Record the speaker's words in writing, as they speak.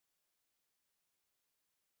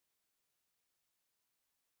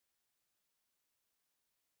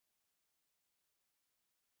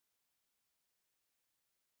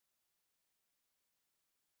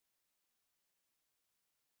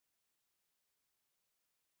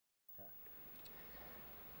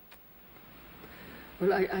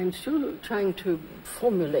Well, I'm still trying to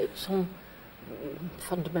formulate some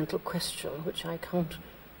fundamental question which I can't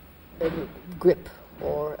grip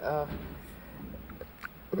or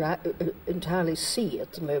entirely see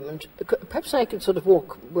at the moment. Perhaps I could sort of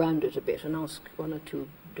walk around it a bit and ask one or two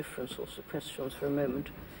different sorts of questions for a moment.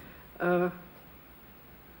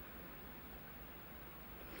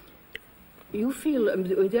 You feel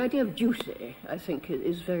the idea of duty, I think,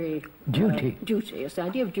 is very duty. Duty. Yes, the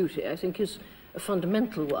idea of duty, I think, is a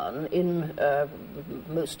fundamental one in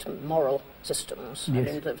most moral systems. Yes.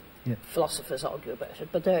 I mean, the philosophers argue about it,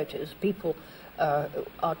 but there it is. People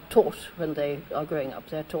are taught when they are growing up.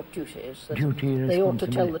 They're taught duties. Duty, they ought to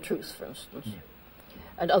tell the truth, for instance. Yeah.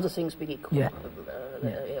 And other things being equal, Yeah.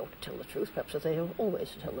 They ought to tell the truth. Perhaps they ought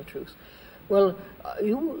always to tell the truth. Well,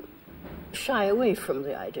 you shy away from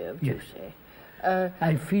the idea of duty.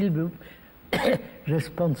 I feel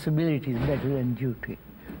responsibility is better than duty.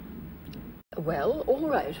 Well, all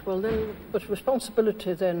right. Well, then, but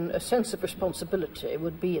responsibility, then, a sense of responsibility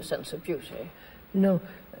would be a sense of duty. No.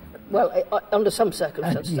 Well, under some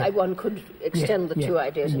circumstances, one could extend the two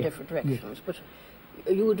ideas in different Yes. directions, but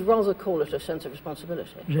you would rather call it a sense of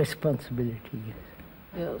responsibility. Responsibility, yes.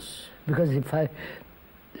 Yes. Because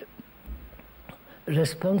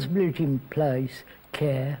responsibility implies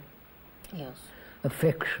care, yes,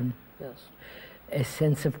 affection, yes, a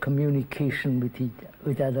sense of communication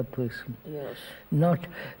with other person. yes, Not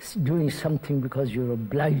doing something because you're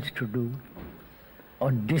obliged to do,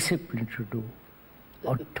 or disciplined to do,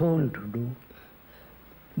 or told to do,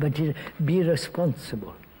 but be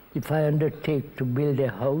responsible. If I undertake to build a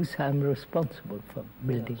house, I'm responsible for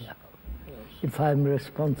building a house. yes. If I'm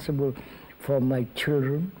responsible for my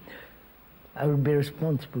children, I will be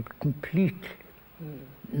responsible completely.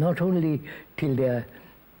 Not only till they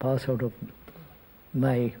pass out of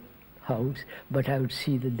my house, but I would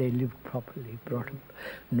see that they live properly, brought up,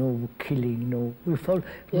 no killing, no...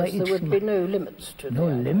 Yes, there would be no limits to no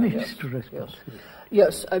that. limits to responsibility.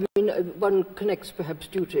 Yes, I mean, one connects perhaps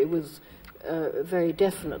duty with very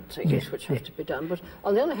definite things which have to be done. But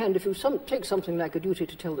on the other hand, if you take something like a duty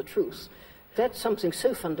to tell the truth, that's something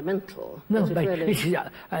so fundamental. No, that but really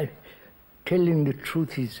telling the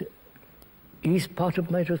truth is part of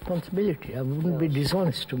my responsibility. I wouldn't be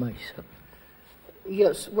dishonest to myself.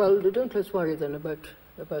 Yes, well, don't let's worry then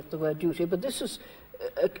about the word duty, but this is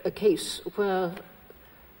a case where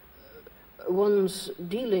one's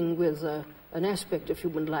dealing with an aspect of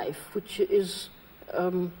human life which is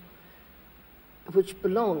which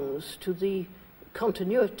belongs to the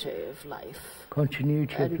continuity of life.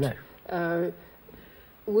 Continuity of life.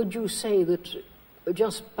 Would you say that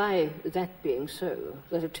just by that being so,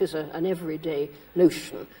 that it is an everyday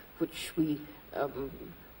notion which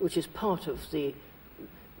is part of the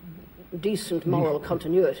decent moral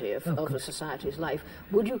continuity of a society's life,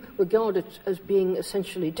 would you regard it as being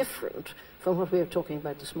essentially different from what we were talking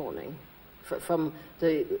about this morning, from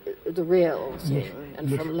the real thing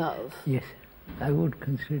and from love? Yes, I would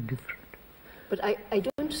consider it different. But I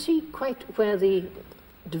don't see quite where the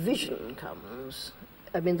division comes.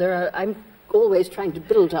 I mean, I'm always trying to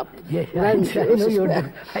build up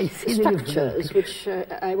structures which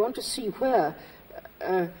I want to see where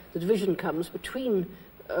the division comes between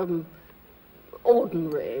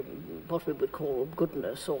ordinary, what we would call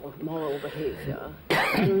goodness or moral behavior,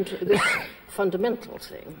 and this fundamental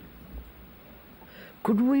thing.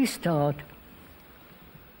 Could we start,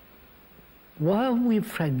 why are we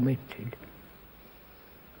fragmented?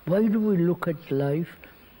 Why do we look at life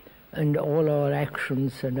and all our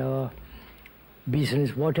actions and our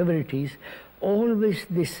business, whatever it is, always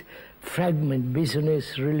this fragment,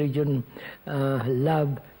 business, religion,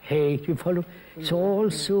 love, hate, you follow? It's all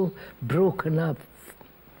so broken up.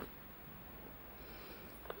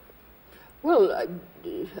 Well, I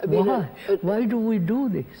mean... Why? Why do we do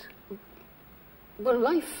this? Well,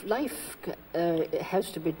 life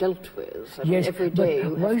has to be dealt with. I mean, Yes, every day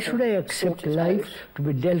but why should I accept life to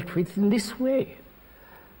be dealt with in this way?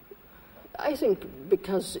 I think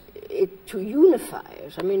because to unify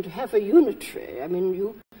it, I mean, to have a unitary, I mean,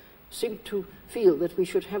 you seem to feel that we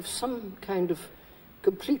should have some kind of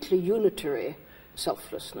completely unitary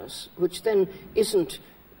selflessness, which then isn't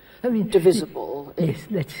divisible. Yes,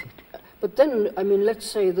 that's it. But then, I mean, let's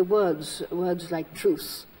say the words like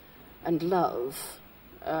truth and love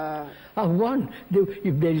are one.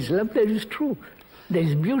 If there is love, there is truth. There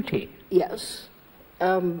is beauty. Yes.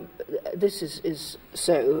 This is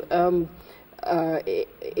so.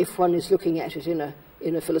 If one is looking at it in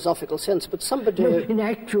a philosophical sense, but somebody... No, in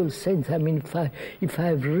actual sense, I mean, if I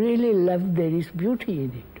have really loved, there is beauty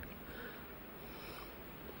in it.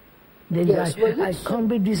 Then yes, I can't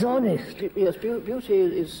be dishonest. Yes, beauty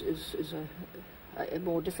is a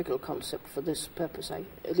more difficult concept for this purpose.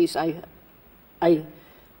 At least I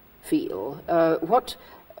feel. What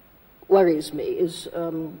worries me is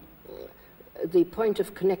the point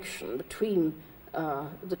of connection between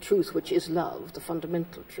the truth, which is love, the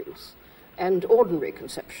fundamental truth, and ordinary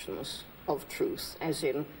conceptions of truth, as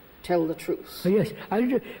in tell the truth. Yes,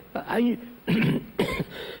 I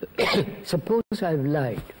suppose I've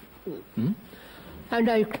lied, and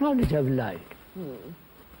I acknowledge I've lied.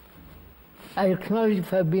 I acknowledge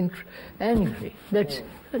if I've been angry. That's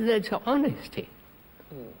honesty.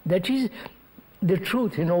 That is the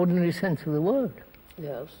truth in ordinary sense of the word.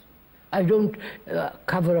 Yes. I don't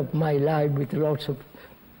cover up my lie with lots of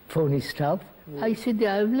phony stuff. I say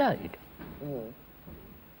I've lied.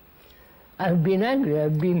 I've been angry.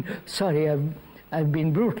 I've been sorry. I've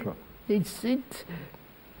been brutal. It's.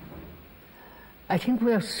 I think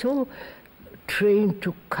we are so trained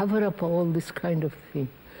to cover up all this kind of thing,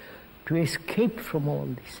 to escape from all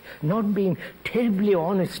this, not being terribly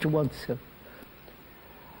honest to oneself.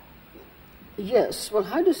 Yes. Well,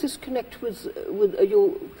 how does this connect with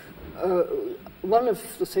your? One of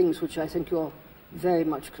the things which I think you're very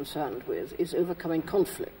much concerned with is overcoming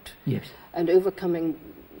conflict. Yes. And overcoming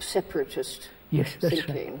separatist that's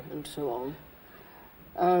thinking, right. and so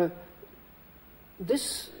on.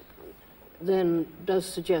 This then does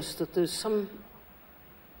suggest that there's some.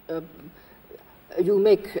 You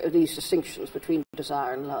make these distinctions between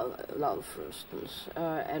desire and love, for instance,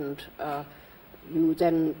 and you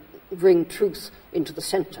then bring truth into the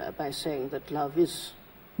center by saying that love is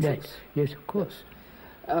truth. Yes, of course.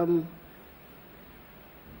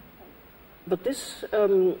 But this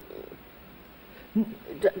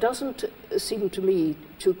doesn't seem to me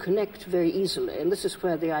to connect very easily, and this is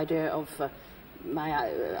where the idea of my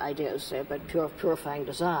ideas, say, about purifying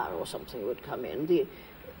desire or something would come in.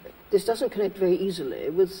 This doesn't connect very easily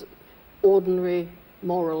with ordinary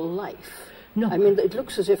moral life. No. I mean, it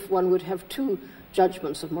looks as if one would have two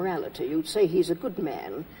judgments of morality. You'd say he's a good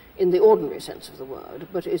man in the ordinary sense of the word,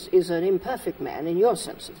 but is an imperfect man in your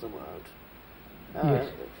sense of the word. Yes.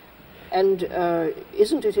 And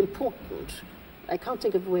isn't it important, I can't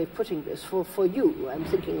think of a way of putting this, for you, I'm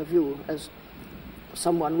thinking of you as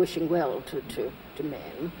someone wishing well to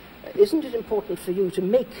men, isn't it important for you to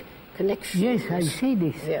make connections? Yes, I see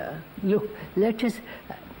this. Yeah. Look, let us...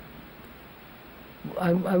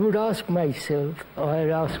 I would ask myself, or I'd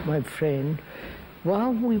ask my friend, why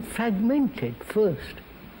are we fragmented first?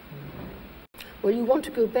 Well, you want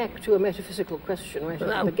to go back to a metaphysical question right at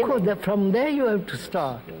the beginning. Of course, from there you have to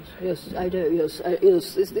start. Yes, I do, yes.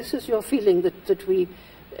 This is your feeling that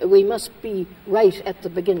we must be right at the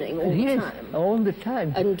beginning all the time. Yes, all the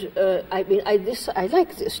time. And I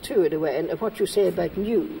like this too, in a way, and what you say about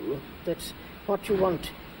new, that what you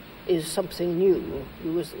want is something new.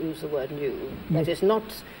 You use the word new. Yes. That is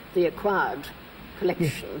not the acquired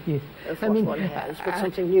collection yes. of what one has, but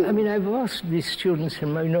something new. I mean, I've asked these students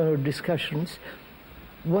in my discussions,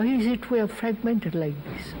 why is it we are fragmented like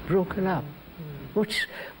this, broken up?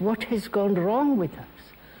 What has gone wrong with us?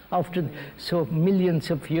 After so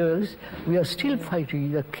millions of years, we are still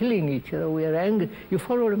fighting, we are killing each other, we are angry. You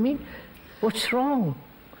follow what I mean? What's wrong?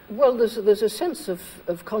 Well, there's a sense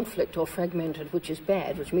of conflict or fragmented, which is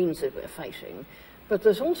bad, which means that we're fighting. But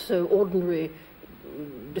there's also ordinary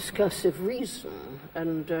discursive reason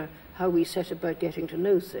and how we set about getting to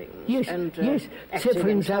know things. Yes, and, yes. Say, for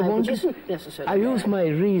instance, I use my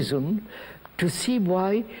reason to see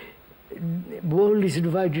why the world is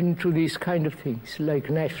divided into these kind of things, like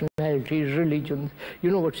nationalities, religions.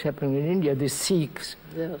 You know what's happening in India, the Sikhs.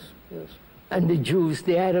 Yes. And the Jews,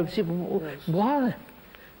 the Arabs. Yes. Why?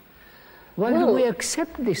 Why do we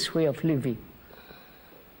accept this way of living?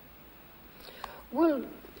 Well,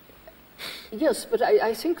 yes, but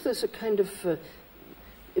I think there's a kind of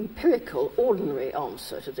empirical, ordinary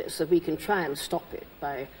answer to this, that we can try and stop it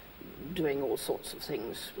by doing all sorts of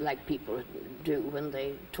things like people do when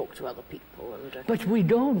they talk to other people. And, but we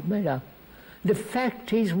don't, Madam. The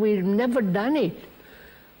fact is we've never done it.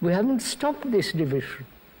 We haven't stopped this division.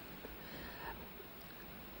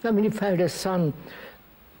 I mean, if I had a son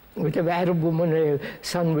with an Arab woman, a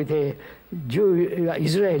son with a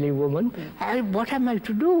Israeli woman, what am I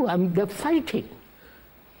to do? They're fighting.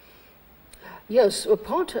 Yes,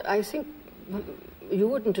 well, I think you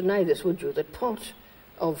wouldn't deny this, would you, that part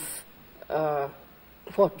of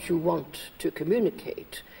what you want to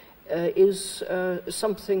communicate is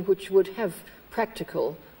something which would have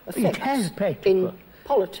practical effects. It has practical. In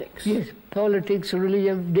politics. Yes, politics,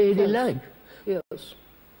 religion, daily life. Yes.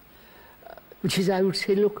 Which is, I would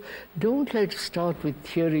say, look, don't let's start with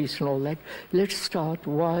theories and all that. Let's start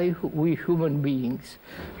why we human beings,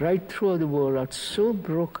 right through the world, are so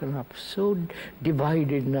broken up, so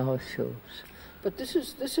divided in ourselves. But this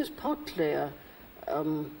is partly a,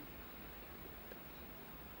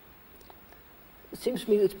 it seems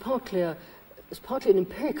to me it's partly an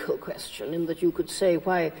empirical question, in that you could say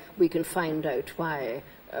why we can find out why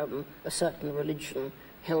a certain religion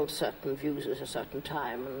held certain views at a certain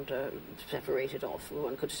time and separated off.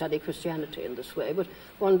 One could study Christianity in this way, but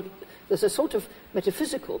there's a sort of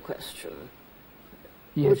metaphysical question,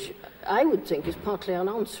 Yes. which I would think is partly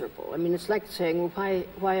unanswerable. I mean, it's like saying,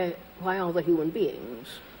 well, why are there human beings?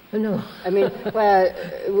 No. I mean, where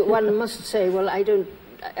one must say, well, I don't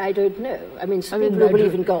know. I mean, some people who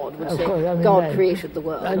believe in God would say God created the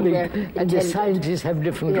world. And the scientists have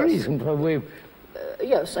different reasons for way.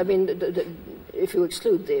 Yes, I mean, if you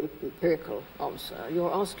exclude the empirical answer,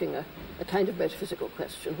 you're asking a kind of metaphysical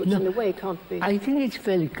question, which in a way can't be. I think it's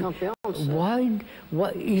very can't be answered.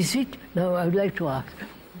 Why is it? Now, I would like to ask: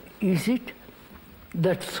 is it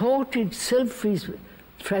that thought itself is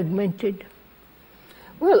fragmented?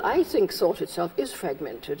 Well, I think thought itself is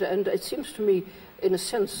fragmented, and it seems to me, in a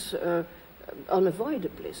sense,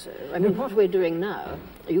 unavoidably so. I mean, what we're doing now,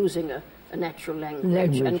 using a natural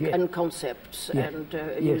language and concepts and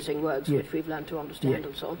using words which we've learned to understand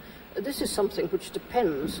and so on, this is something which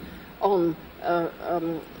depends on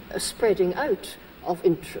a spreading out of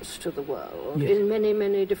interest to the world in many,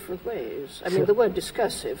 many different ways. I mean, the word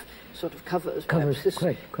discursive sort of covers this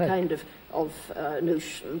kind of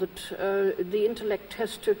notion that the intellect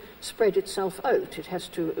has to spread itself out. It has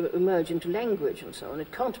to emerge into language and so on.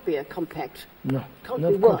 It can't be a compact, can't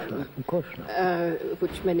be one, of course not.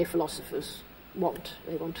 Which many philosophers want.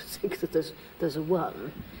 They want to think that there's a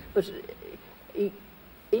one. But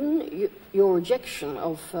in your rejection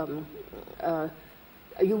of,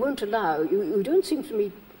 you won't allow, you don't seem to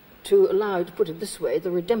me to allow, to put it this way,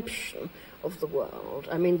 the redemption of the world.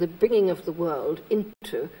 I mean, the bringing of the world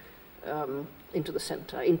into the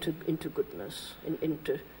centre, into goodness,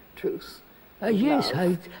 into truth. Yes,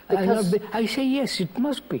 I say yes, it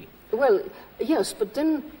must be. Well, yes, but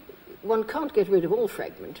then one can't get rid of all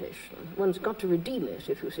fragmentation. One's got to redeem it,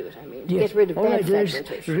 if you see what I mean. To get rid of bad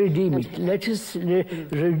fragmentation. Let's redeem it. Let us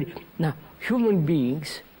now, human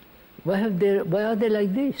beings, why are they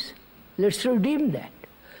like this? Let's redeem that.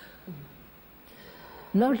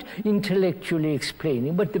 Not intellectually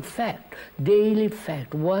explaining, but the fact, daily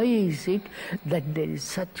fact. Why is it that there is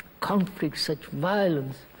such conflict, such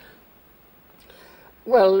violence?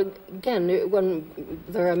 Well, again,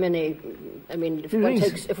 there are many. I mean, if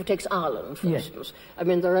it takes Ireland, for instance, I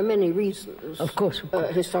mean, there are many reasons. Of course.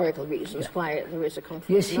 Historical reasons why there is a conflict.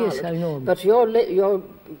 Yes, yes, I know. But you're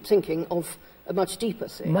thinking of a much deeper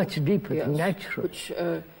thing. Much deeper thing, natural. Which,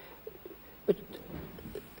 but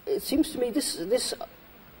it seems to me this.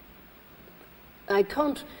 I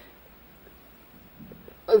can't.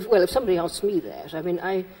 Well, if somebody asked me that, I mean,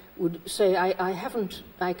 I would say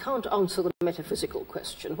I can't answer the metaphysical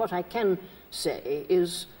question. What I can say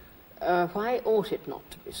is, why ought it not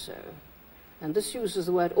to be so? And this uses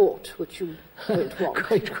the word ought, which you don't want.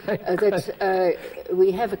 That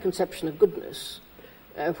we have a conception of goodness,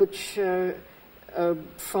 which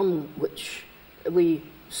from which we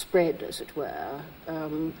spread, as it were,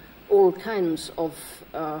 all kinds of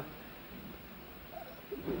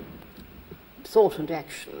thought and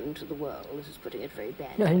action into the world. This is putting it very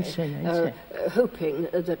badly. Hoping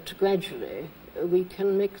that gradually we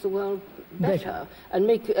can make the world better and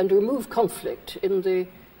remove conflict in the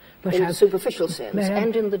superficial sense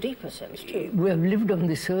and in the deeper sense too. We have lived on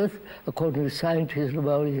this earth, according to scientists and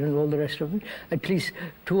all the rest of it, at least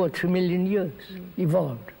 2 or 3 million years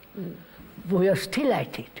evolved. We are still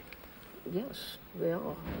at it. Yes, we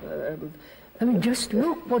are. I mean, just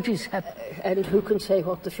look what is happening. And who can say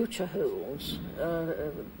what the future holds?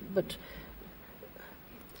 But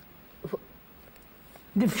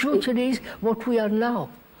the future is what we are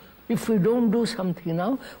now. If we don't do something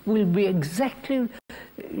now, we'll be exactly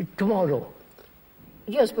tomorrow.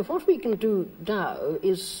 Yes, but what we can do now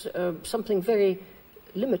is something very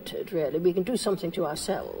limited, really. We can do something to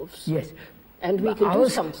ourselves. Yes. And we can do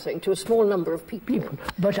something to a small number of people.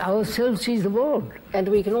 But ourselves is the world. And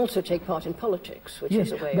we can also take part in politics, which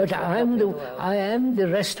is a way of helping the world. I am the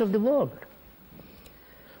rest of the world.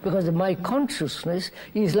 Because my consciousness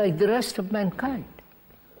is like the rest of mankind.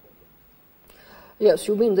 Yes,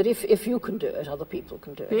 you mean that if you can do it, other people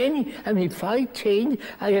can do it. I mean, if I change,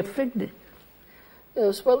 I affect it.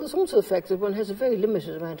 Yes, well, there's also the fact that one has a very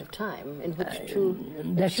limited amount of time in which to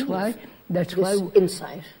That's why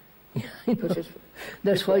insight.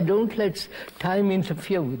 That's why don't let time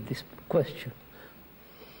interfere with this question.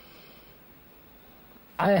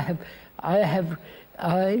 I'm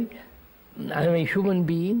a human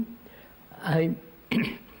being.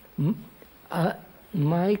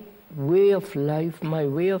 My way of life, my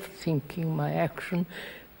way of thinking, my action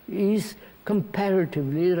is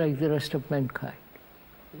comparatively like the rest of mankind.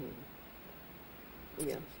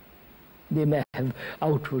 Yes. They may have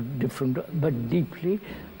outward different, but deeply,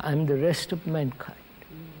 I'm the rest of mankind.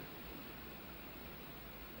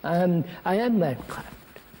 I am mankind.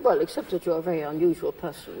 Well, except that you're a very unusual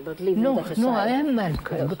person, but leaving that aside. No, I am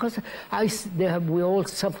mankind, because we all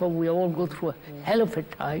suffer, we all go through a hell of a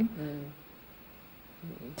time.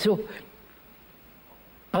 So,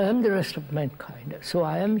 I am the rest of mankind, so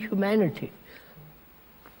I am humanity.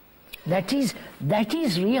 That is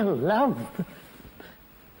real love.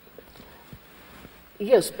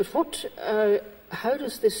 Yes, but how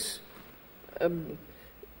does this...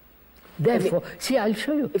 Therefore, see, I'll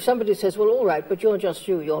show you. If somebody says, well, all right, but you're just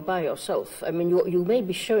you're by yourself. I mean, you may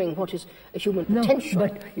be showing what is a human potential.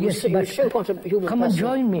 But, you show what a human come and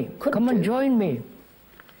join me. Come and join me.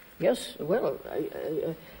 Yes, well...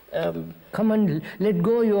 come and let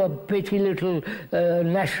go your petty little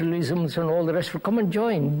nationalisms and all the rest. Come and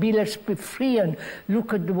join. Let's be free and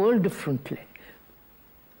look at the world differently.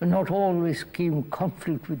 And not always keep in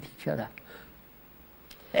conflict with each other.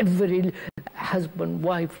 Every husband,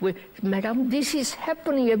 wife, madam, this is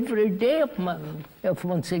happening every day of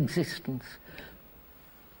one's existence.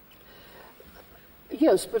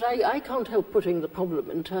 Yes, but I can't help putting the problem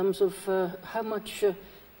in terms of how much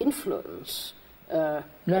influence can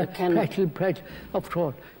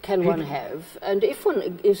one have. And if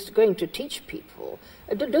one is going to teach people,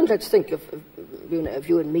 don't let's think of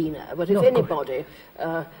you and me now, but if anybody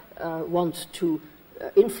wants to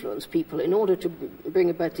influence people in order to bring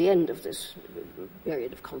about the end of this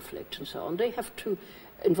period of conflict and so on, they have to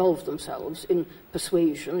involve themselves in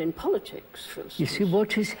persuasion, in politics, for instance. You see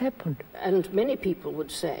what has happened. And many people would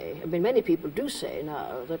say, I mean, many people do say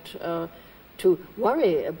now that to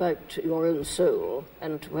worry about your own soul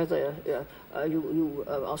and whether you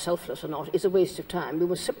are selfless or not is a waste of time. We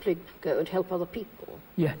must simply go and help other people.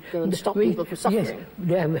 Yeah. Go and stop people from suffering. Yes,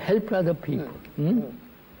 they have helped other people.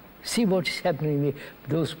 See what is happening with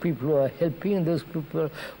those people who are helping and those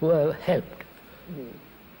people who are helped.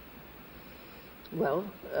 Well,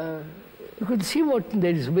 you could see what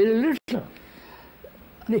there is very little.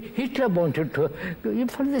 Hitler wanted to,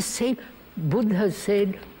 for the same, Buddha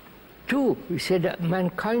said, too, he said,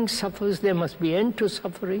 mankind suffers, there must be end to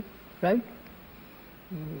suffering, right?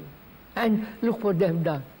 And look what they have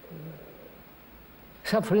done.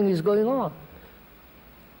 Suffering is going on.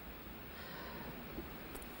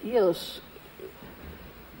 Yes.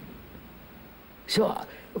 So,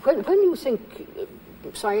 when you think,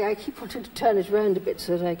 sorry, I keep wanting to turn it around a bit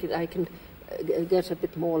so that I can get a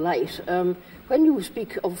bit more light. When you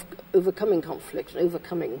speak of overcoming conflict and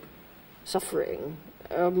overcoming suffering,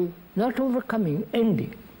 not overcoming,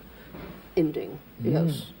 ending. Ending,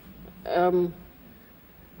 yes. Are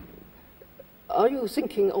you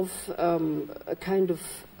thinking of a kind of...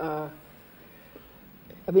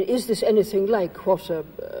 I mean, is this anything like what a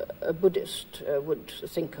Buddhist would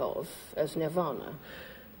think of as nirvana?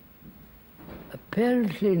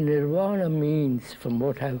 Apparently, nirvana means, from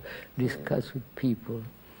what I've discussed with people,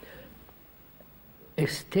 a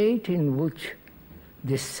state in which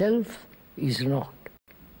the self is not.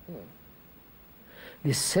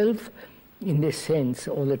 The self, in the sense,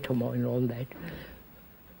 all the turmoil and all that,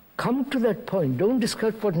 come to that point. Don't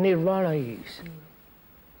discuss what nirvana is.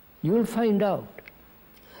 You will find out.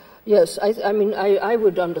 Yes, I mean, I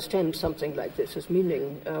would understand something like this as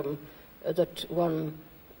meaning that one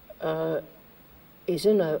is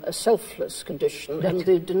in a selfless condition, and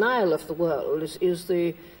the denial of the world is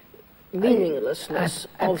the meaninglessness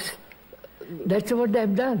of... That's what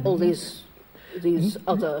they've done. All these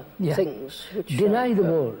other things. Which, deny the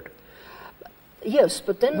world. Yes,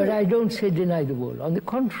 but then... But I don't say deny the world. On the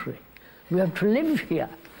contrary, we have to live here.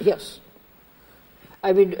 Yes.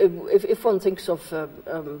 I mean, if one thinks of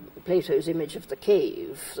Plato's image of the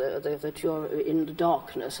cave, that you're in the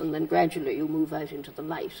darkness and then gradually you move out into the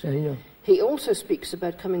light, he also speaks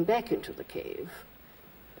about coming back into the cave,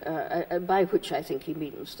 by which I think he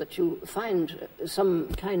means that you find some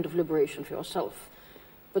kind of liberation for yourself,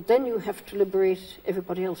 but then you have to liberate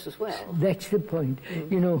everybody else as well. That's the point.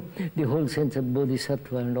 You know, the whole sense of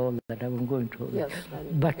bodhisattva and all that, I won't go into all that. Yes,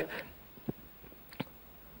 but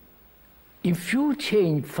if you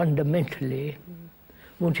change fundamentally,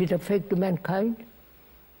 won't it affect mankind?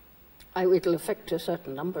 It will affect a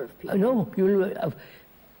certain number of people. No,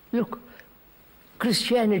 Look,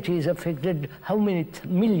 Christianity has affected how many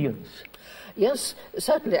millions? Yes,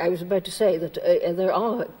 certainly. I was about to say that there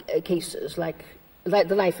are cases like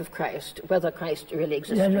the life of Christ, whether Christ really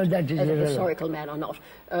existed that is as a historical man or not.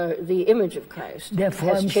 The image of Christ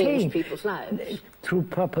has changed people's lives. Through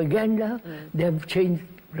propaganda, they have changed,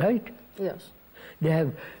 right? Yes. They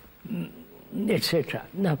have, etc.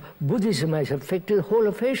 Now, Buddhism has affected the whole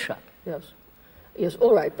of Asia. Yes. Yes,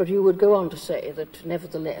 all right, but you would go on to say that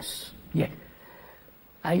nevertheless... Yeah.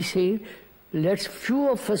 I say, let's few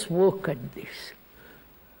of us work at this.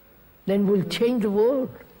 Then we'll change the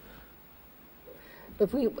world.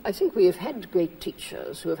 But I think we have had great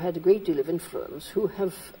teachers who have had a great deal of influence, who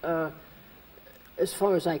have, as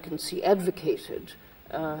far as I can see, advocated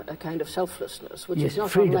a kind of selflessness, which is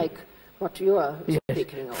not unlike what you are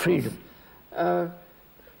speaking of. Freedom.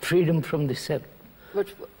 Freedom from the self. But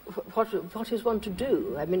what is one to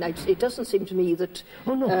do? I mean, it doesn't seem to me that...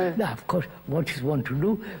 Oh, no. No, of course, what is one to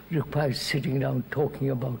do requires sitting down, talking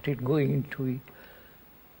about it, going into it.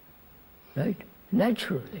 Right?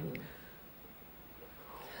 Naturally.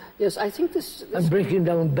 Yes, I think this and breaking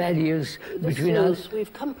down barriers between us.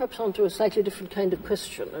 We've come perhaps onto a slightly different kind of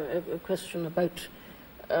question, a question about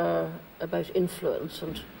influence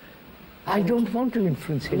and... I don't want to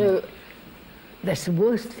influence anyone. No. That's the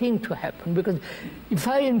worst thing to happen, because if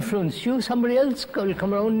I influence you, somebody else will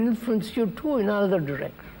come around and influence you too in another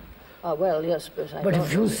direction. Well, yes, but But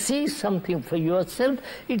if you see something for yourself,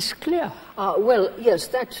 it's clear. Well, yes,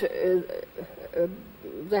 that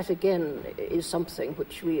again is something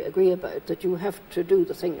which we agree about, that you have to do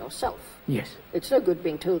the thing yourself. Yes. It's no good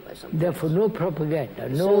being told by somebody. Therefore, no propaganda,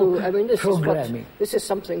 no programming. This is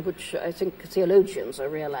something which I think theologians are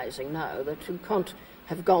realizing now, that you can't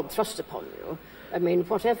have God thrust upon you. I mean,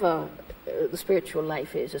 whatever the spiritual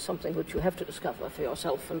life is something which you have to discover for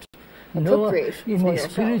yourself and appropriate for yourself. In the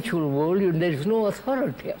spiritual world, there is no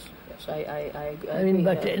authority. Yes, I mean,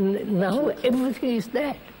 but now everything is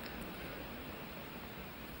that.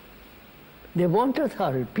 They want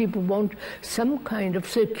authority. People want some kind of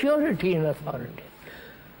security in authority.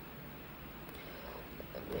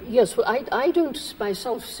 Yes, well, I don't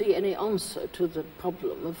myself see any answer to the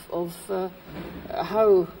problem of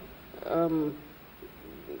how the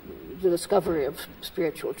discovery of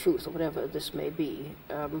spiritual truth, or whatever this may be,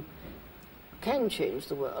 can change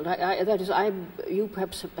the world. You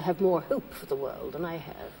perhaps have more hope for the world than I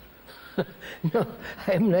have. No,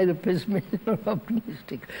 I am neither pessimistic nor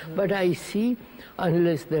optimistic. But I see,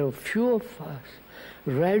 unless there are few of us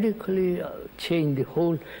radically change the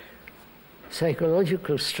whole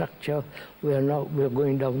psychological structure, we're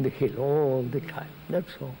going down the hill all the time.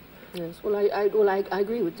 That's all. Yes. Well, I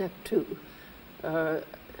agree with that too.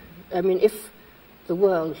 I mean, if the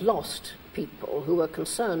world lost people who were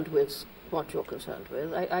concerned with what you're concerned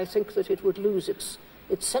with, I think that it would lose its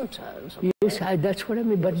center in some way. Yes, that's what I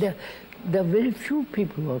mean. But there are very few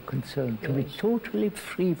people who are concerned to be totally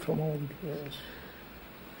free from all this. Yes.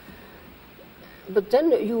 But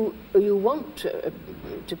then you want to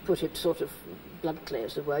put it sort of bluntly,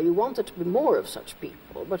 as it were, you want there to be more of such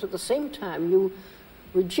people, but at the same time you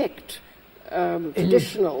reject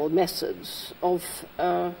traditional methods of,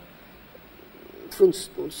 for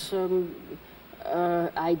instance,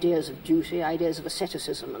 ideas of duty, ideas of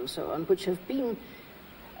asceticism and so on, which have been,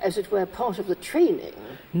 as it were, part of the training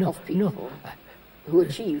of people who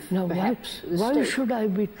achieve perhaps this why state. Should I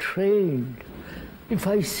be trained? If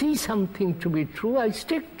I see something to be true, I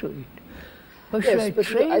stick to it. Why should I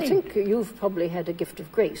train? I think you've probably had a gift of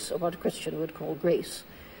grace, or what a Christian would call grace,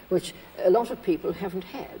 which a lot of people haven't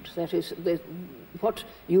had. That is, what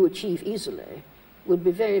you achieve easily would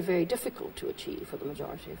be very, very difficult to achieve for the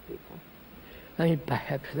majority of people.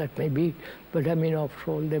 Perhaps that may be, but I mean,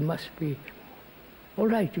 after all, there must be. All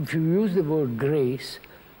right, if you use the word grace,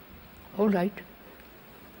 all right,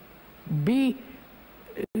 be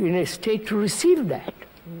in a state to receive that.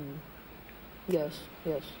 Yes,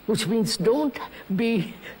 yes. Which means don't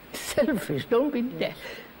be selfish, don't be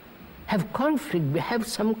have conflict, have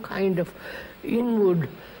some kind of inward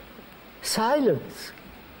silence.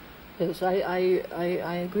 Yes,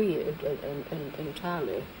 I agree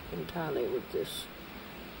entirely with this.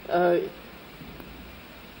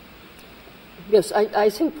 Yes, I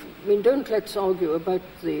think, don't let's argue about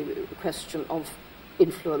the question of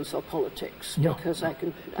influence or politics, because I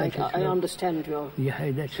understand your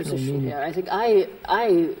position here. I think I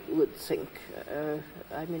would think,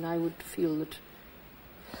 I would feel that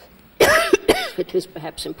it is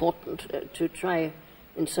perhaps important to try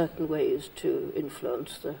in certain ways to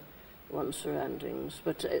influence one's surroundings.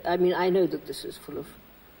 But I know that this is full of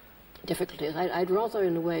difficulties. I'd rather,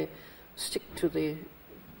 in a way, stick to the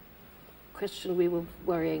question we were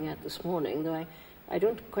worrying at this morning, though I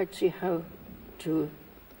don't quite see how to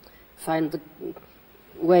find the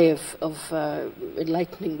way of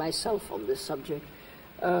enlightening myself on this subject.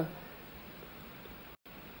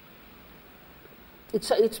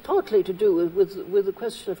 It's partly to do with the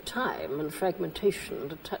question of time and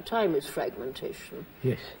fragmentation. Time is fragmentation.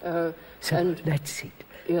 Yes. So that's it.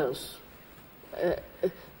 Yes.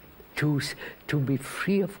 To be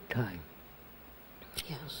free of time.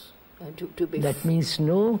 Yes. And to be that means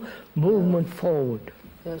no movement forward.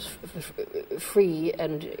 Yes, free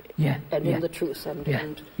and in the truth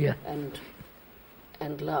and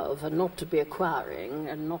love, and not to be acquiring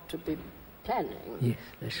and not to be planning. Yes,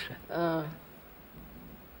 that's right.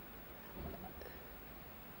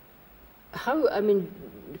 How, I mean,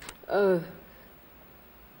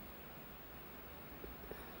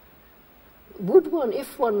 would one,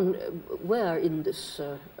 if one were in this,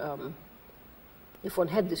 if one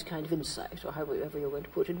had this kind of insight, or however you're going to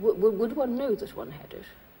put it, would one know that one had it?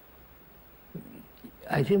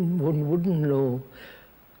 I think one wouldn't know,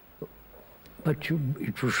 but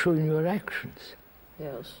it will show in your actions.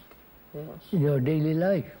 Yes, yes. In your daily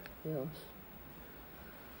life. Yes.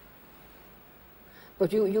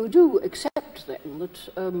 But you do accept then that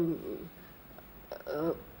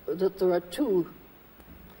there are two.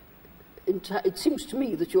 It seems to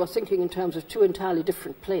me that you are thinking in terms of two entirely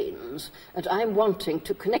different planes, and I'm wanting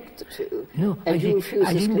to connect the two. No, and I think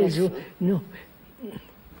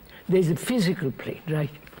there's a physical plane,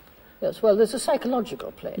 right? Yes, well, there's a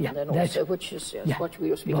psychological plane then also, which is what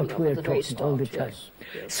we were speaking of at the very start. All the time. Yes,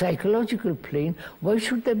 yes. Psychological plane, why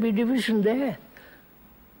should there be division there?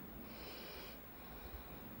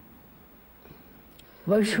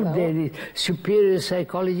 Why should there be superior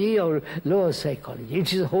psychology or lower psychology?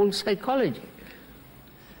 It is whole psychology.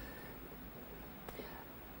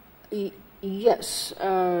 Yes.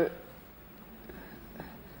 I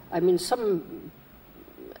mean, some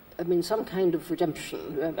kind of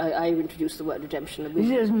redemption. I introduced the word redemption. It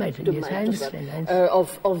doesn't matter. Yes, I understand.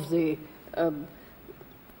 Of the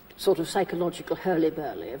sort of psychological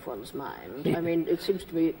hurly-burly of one's mind. Yeah. I mean, it seems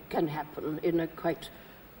to me it can happen in a quite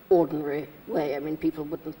ordinary way. I mean, people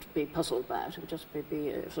wouldn't be puzzled by it. It would just be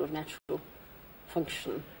a sort of natural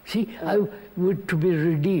function. See, I would to be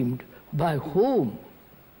redeemed by whom?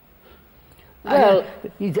 Well,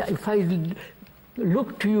 if I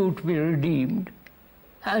look to you to be redeemed,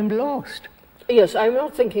 I'm lost. Yes, I'm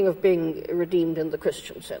not thinking of being redeemed in the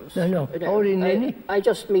Christian sense. No. Or in any. I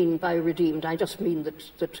just mean by redeemed, I just mean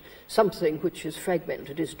that something which is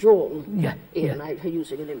fragmented is drawn in. I'm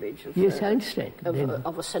using an image of, yes, I understand.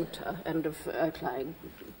 Of a centre and of outlying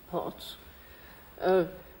parts. I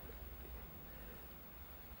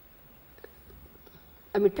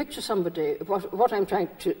mean, picture somebody, what I'm trying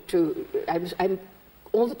I'm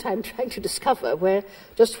all the time trying to discover where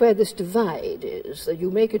this divide is, that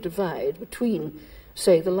you make a divide between,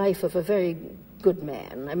 say, the life of a very good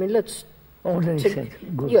man. I mean, let's... Ordinary sense,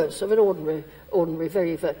 good. Yes, of an ordinary,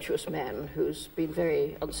 very virtuous man who's been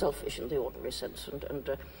very unselfish in the ordinary sense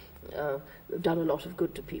and done a lot of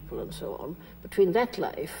good to people and so on. Between that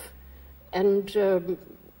life and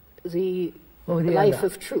the life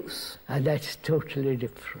of truth. That's totally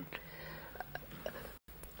different.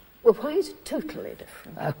 Well, why is it totally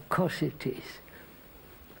different? Of course it is.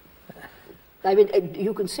 I mean,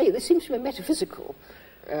 you can say, this seems to be a metaphysical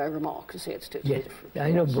remark to say it's totally different.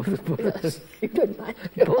 I know both. Yes, you don't mind.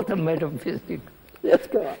 Both are metaphysical. Yes,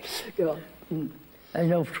 go on.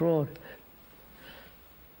 And after all,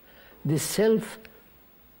 the self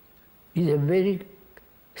is a very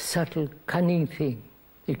subtle, cunning thing.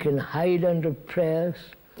 It can hide under prayers.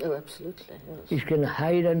 Oh, absolutely, yes. It can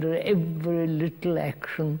hide under every little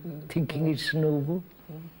action, thinking it's noble.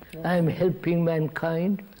 Yes. I am helping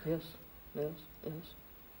mankind. Yes.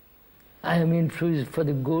 I am influenced for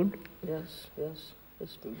the good. Yes.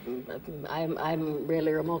 I'm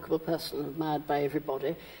really a remarkable person, admired by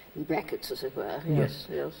everybody, in brackets, as it were. Yes.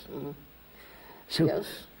 So,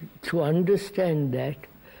 to understand that,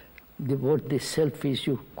 what the self is,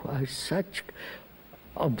 you require such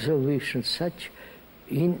observation, such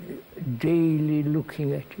in daily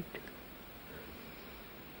looking at it.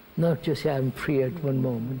 Not just say I'm free at one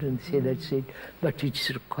moment and say that's it, but it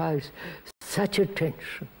requires such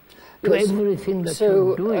attention to everything that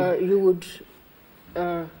you're doing. So you would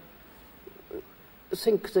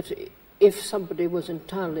think that if somebody was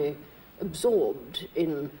entirely absorbed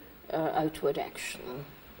in outward action,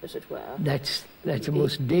 as it were, that's the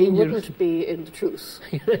most dangerous. He wouldn't be in the truth.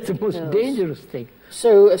 That's the most dangerous thing.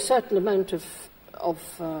 So a certain amount of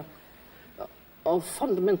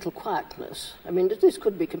fundamental quietness. I mean, this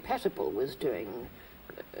could be compatible with doing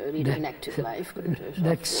leading an active life.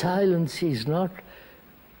 That silence is not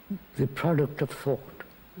the product of thought.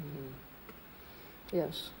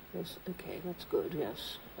 Yes, yes, okay, that's good,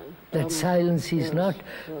 yes. That silence is not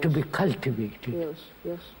to be cultivated. Yes,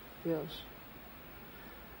 yes, yes.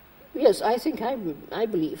 Yes, I think I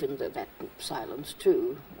believe in that silence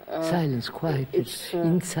too. Silence, quiet.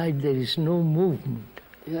 Inside there is no movement.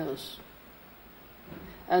 Yes.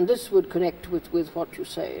 And this would connect with what you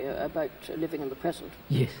say about living in the present.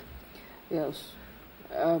 Yes. Yes.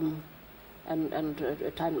 And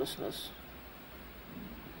timelessness.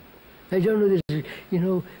 I don't know, you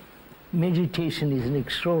know, meditation is an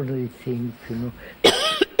extraordinary thing, you know.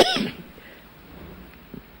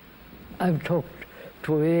 I've talked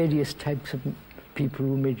to various types of people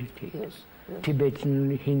who meditate. Yes, yes.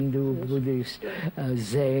 Tibetan, Hindu, yes. Buddhist,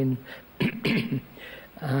 Zen, you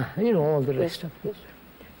know, all the rest of it. Yes.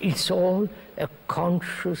 It's all a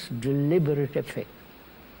conscious, deliberate effect.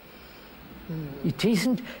 It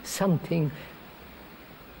isn't something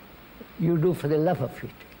you do for the love of it.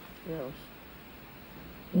 Yes.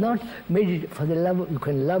 Not meditate for the love of, you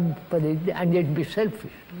can love for the, and yet be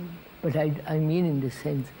selfish. But I mean in the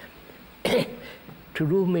sense, to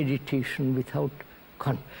do meditation without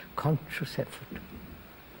conscious effort.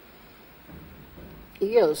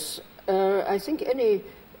 Yes, I think any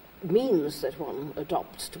means that one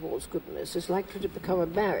adopts towards goodness is likely to become a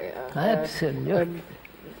barrier. Absolutely.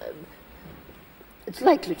 It's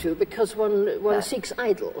likely to, because one seeks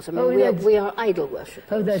idols. I mean, we are idol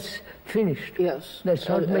worshippers. Oh, that's finished. Yes. That's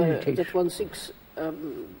not meditation. That one seeks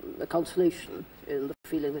a consolation in the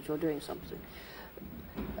feeling that you're doing something.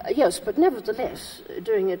 Yes, but nevertheless,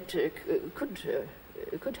 doing it could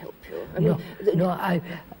help you. I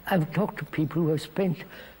mean, I've talked to people who have spent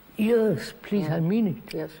years, please, I mean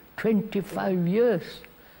it, yes. 25 years.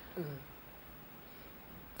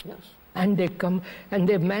 Yes. And they come, and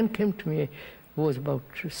the man came to me, who was about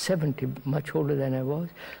 70, much older than I was,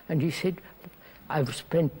 and he said, I've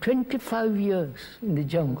spent 25 years in the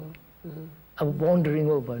jungle, of wandering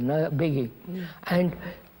over, begging, and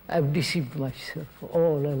I've deceived myself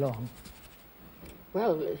all along.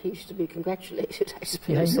 Well, he's to be congratulated, I suppose.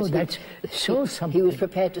 Yeah, I know, that shows something. He was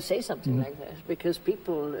prepared to say something like that, because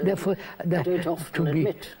people Therefore, don't often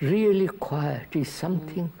admit. To be really quiet is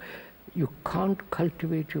something you can't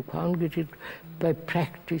cultivate, you can't get it by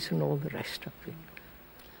practice and all the rest of it.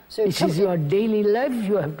 So it is your daily life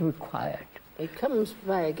you have to be quiet. It comes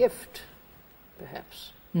by a gift,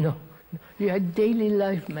 perhaps. No. Your daily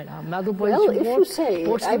life, madam. Otherwise, what's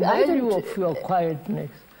the value of your quietness?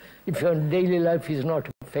 If your daily life is not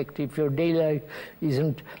effective, if your daily life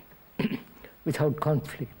isn't without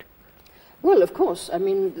conflict. Well, of course. I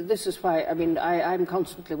mean, this is why, I mean, I'm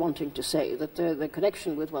constantly wanting to say that the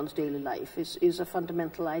connection with one's daily life is a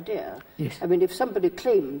fundamental idea. Yes. I mean, if somebody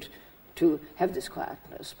claimed to have this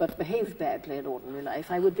quietness but behaved badly in ordinary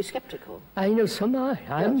life, I would be skeptical. I know some are.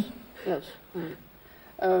 Yes.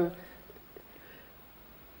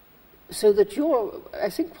 So that I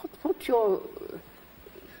think what you're,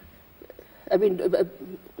 I mean,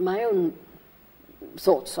 my own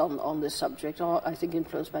thoughts on this subject are, I think,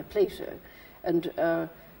 influenced by Plato. And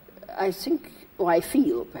I think, or I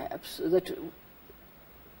feel perhaps, that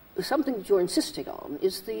something that you're insisting on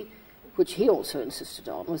is which he also insisted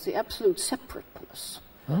on, was the absolute separateness.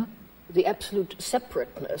 Huh? The absolute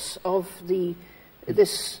separateness of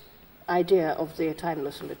this idea of the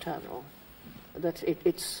timeless and eternal. That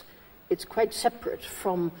it's quite separate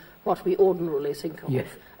from what we ordinarily think of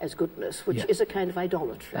as goodness, which is a kind of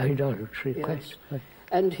idolatry. Idolatry, yes. Quite.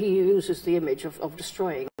 And he uses the image of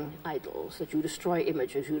destroying idols, that you destroy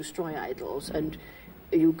images, you destroy idols, and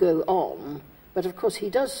you go on. But of course he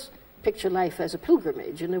does picture life as a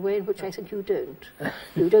pilgrimage in a way in which I think you don't.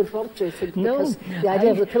 You don't want to think, because the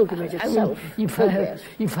idea of the pilgrimage itself. If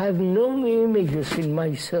I have no images in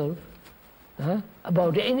myself,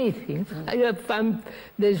 about anything,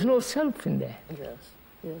 there's no self in there.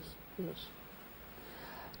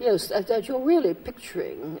 Yes, that you're really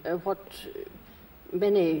picturing what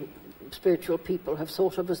many spiritual people have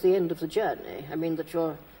thought of as the end of the journey. I mean, that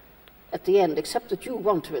you're at the end, except that you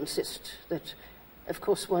want to insist that, of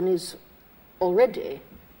course, one is already,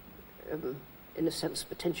 in a sense,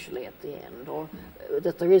 potentially at the end, or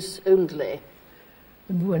that there is only...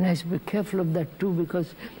 One has to be careful of that too,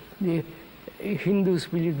 because the Hindus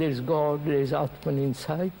believe there's God, there's Atman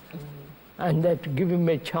inside, and that give him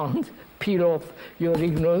a chance, peel off your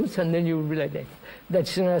ignorance, and then you will be like that.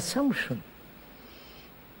 That's an assumption.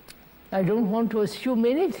 I don't want to assume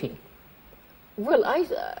anything. Well,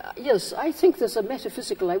 yes, I think there's a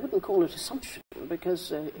metaphysical, I wouldn't call it assumption,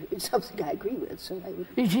 because it's something I agree with, so I would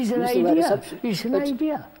It is an use the word idea. assumption. It's an But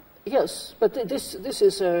idea. yes, but this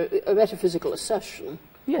is a metaphysical assertion,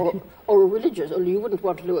 Yes. or a religious, or you wouldn't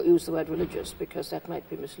want to use the word religious, because that might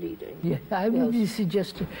be misleading. Yeah, I mean, Yes. this is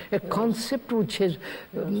just a concept which has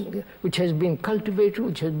been cultivated,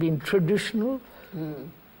 which has been traditional,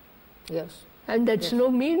 Yes. and that's no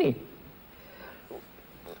meaning.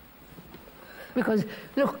 Because,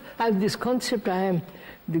 look, I have this concept,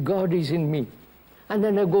 the God is in me, and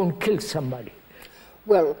then I go and kill somebody.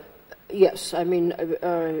 Well, yes, I mean,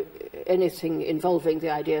 anything involving the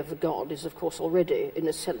idea of a God is, of course, already, in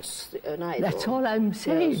a sense, an idol. That's all I'm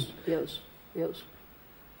saying. Yes, yes, yes.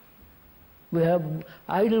 We have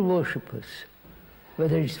idol worshippers,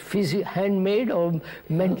 whether it's handmade or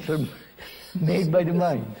mental, made by the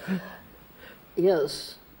mind.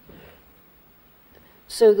 Yes.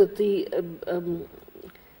 So that the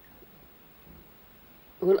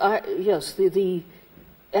the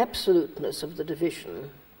absoluteness of the division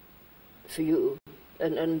for you,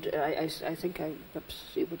 and I think I perhaps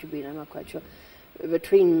see what you mean. I'm not quite sure,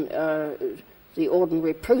 between the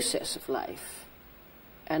ordinary process of life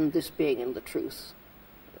and this being in the truth,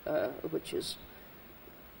 which is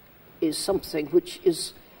something which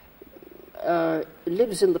is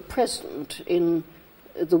lives in the present in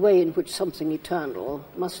the way in which something eternal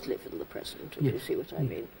must live in the present, if you see what I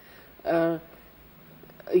mean.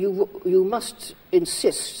 You must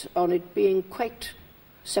insist on it being quite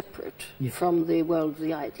separate from the world of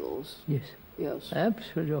the idols. Yes. Yes.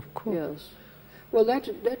 Absolutely, of course. Yes. Well, that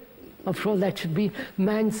After all, that should be,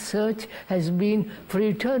 man's search has been for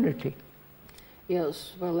eternity.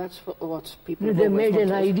 yes, well, that's what people have They always made an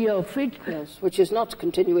wanted. idea of it. Yes, which is not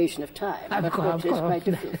continuation of time, Of but course, what is quite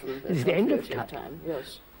different from it's the end of continuity time.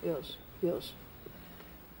 Yes, yes, yes.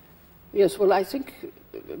 Yes, well, I think,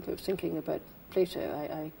 thinking about Plato,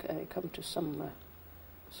 I come to some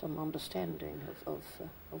understanding of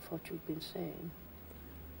what you've been saying.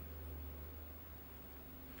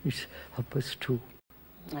 It's opposed to.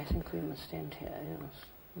 I think we must end here,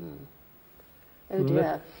 yes. Oh Well,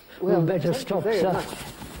 dear. we better thank you stop, very sir. much.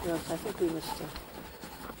 Yes, I think we must...